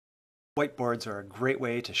Whiteboards are a great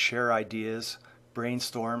way to share ideas,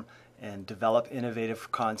 brainstorm, and develop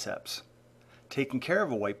innovative concepts. Taking care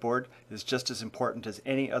of a whiteboard is just as important as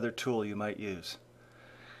any other tool you might use.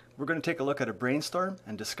 We're going to take a look at a brainstorm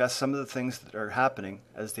and discuss some of the things that are happening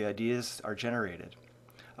as the ideas are generated.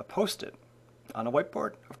 A post-it on a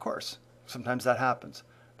whiteboard, of course. Sometimes that happens.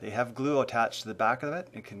 They have glue attached to the back of it.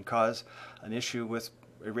 It can cause an issue with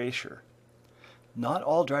erasure. Not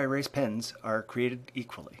all dry erase pens are created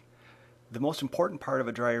equally. The most important part of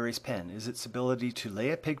a dry erase pen is its ability to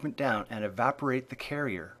lay a pigment down and evaporate the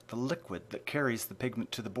carrier, the liquid that carries the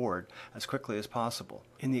pigment to the board, as quickly as possible.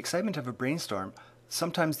 In the excitement of a brainstorm,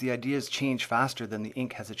 sometimes the ideas change faster than the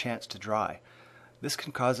ink has a chance to dry. This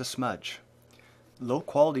can cause a smudge. Low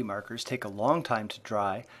quality markers take a long time to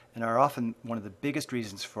dry and are often one of the biggest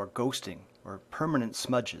reasons for ghosting or permanent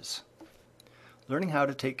smudges. Learning how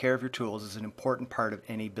to take care of your tools is an important part of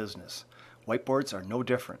any business. Whiteboards are no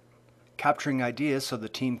different. Capturing ideas so the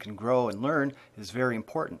team can grow and learn is very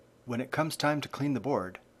important. When it comes time to clean the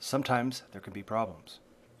board, sometimes there can be problems.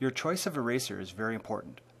 Your choice of eraser is very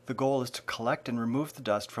important. The goal is to collect and remove the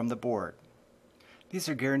dust from the board. These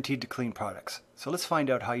are guaranteed to clean products, so let's find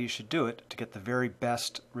out how you should do it to get the very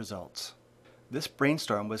best results. This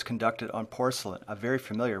brainstorm was conducted on porcelain, a very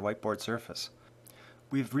familiar whiteboard surface.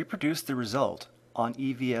 We've reproduced the result on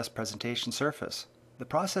EVS presentation surface. The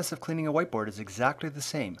process of cleaning a whiteboard is exactly the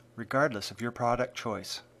same, regardless of your product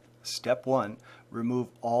choice. Step 1. Remove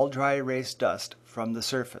all dry erase dust from the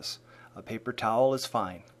surface. A paper towel is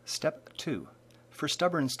fine. Step 2. For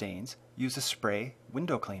stubborn stains, use a spray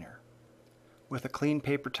window cleaner. With a clean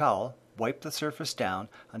paper towel, wipe the surface down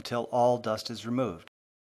until all dust is removed.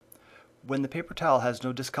 When the paper towel has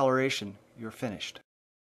no discoloration, you're finished.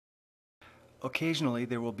 Occasionally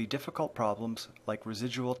there will be difficult problems like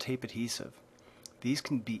residual tape adhesive. These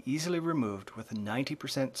can be easily removed with a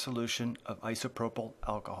 90% solution of isopropyl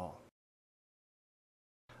alcohol.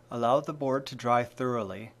 Allow the board to dry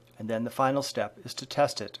thoroughly, and then the final step is to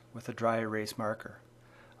test it with a dry erase marker.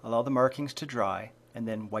 Allow the markings to dry and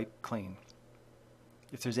then wipe clean.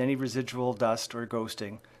 If there's any residual dust or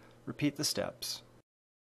ghosting, repeat the steps.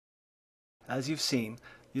 As you've seen,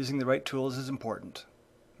 using the right tools is important.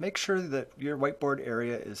 Make sure that your whiteboard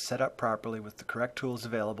area is set up properly with the correct tools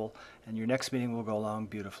available, and your next meeting will go along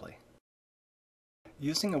beautifully.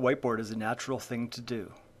 Using a whiteboard is a natural thing to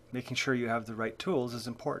do. Making sure you have the right tools is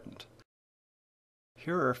important.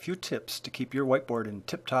 Here are a few tips to keep your whiteboard in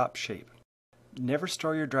tip-top shape. Never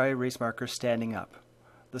store your dry erase marker standing up.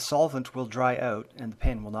 The solvent will dry out and the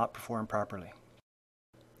pen will not perform properly.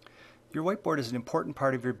 Your whiteboard is an important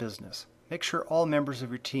part of your business. Make sure all members of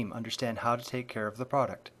your team understand how to take care of the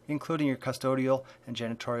product, including your custodial and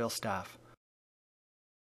janitorial staff.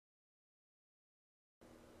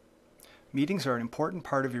 Meetings are an important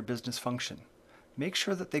part of your business function. Make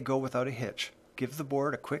sure that they go without a hitch. Give the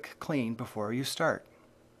board a quick clean before you start.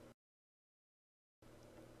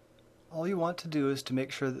 All you want to do is to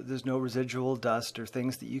make sure that there's no residual dust or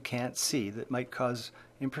things that you can't see that might cause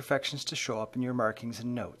imperfections to show up in your markings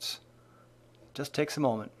and notes. Just takes a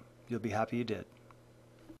moment. You'll be happy you did.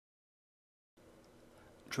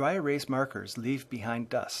 Dry erase markers leave behind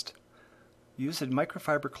dust. Use a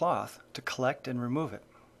microfiber cloth to collect and remove it.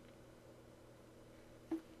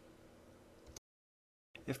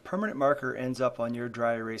 If permanent marker ends up on your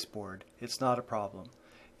dry erase board, it's not a problem.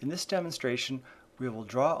 In this demonstration, we will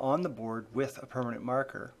draw on the board with a permanent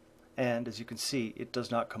marker, and as you can see, it does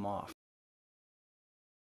not come off.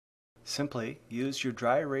 Simply use your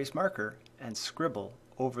dry erase marker and scribble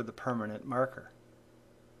over the permanent marker.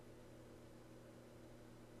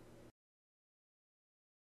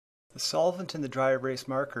 The solvent in the dry erase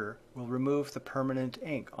marker will remove the permanent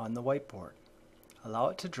ink on the whiteboard. Allow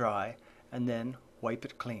it to dry and then wipe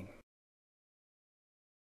it clean.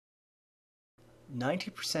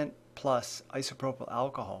 90% plus isopropyl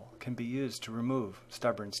alcohol can be used to remove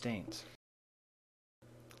stubborn stains.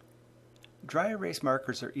 Dry erase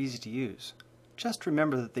markers are easy to use. Just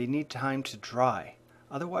remember that they need time to dry.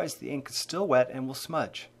 Otherwise, the ink is still wet and will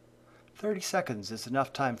smudge. 30 seconds is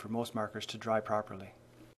enough time for most markers to dry properly.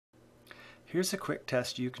 Here's a quick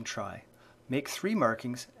test you can try. Make 3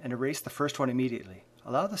 markings and erase the first one immediately.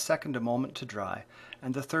 Allow the second a moment to dry,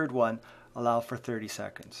 and the third one allow for 30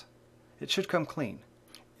 seconds. It should come clean.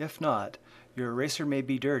 If not, your eraser may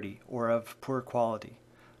be dirty or of poor quality.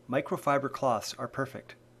 Microfiber cloths are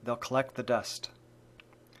perfect. They'll collect the dust.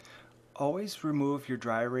 Always remove your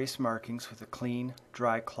dry erase markings with a clean,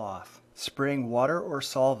 dry cloth. Spraying water or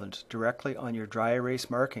solvent directly on your dry erase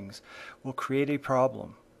markings will create a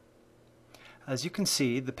problem. As you can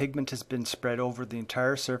see, the pigment has been spread over the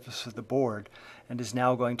entire surface of the board and is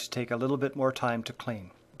now going to take a little bit more time to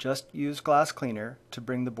clean. Just use glass cleaner to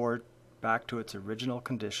bring the board back to its original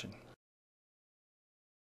condition.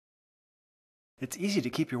 It's easy to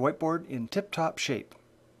keep your whiteboard in tip-top shape.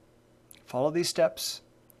 Follow these steps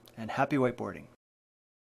and happy whiteboarding.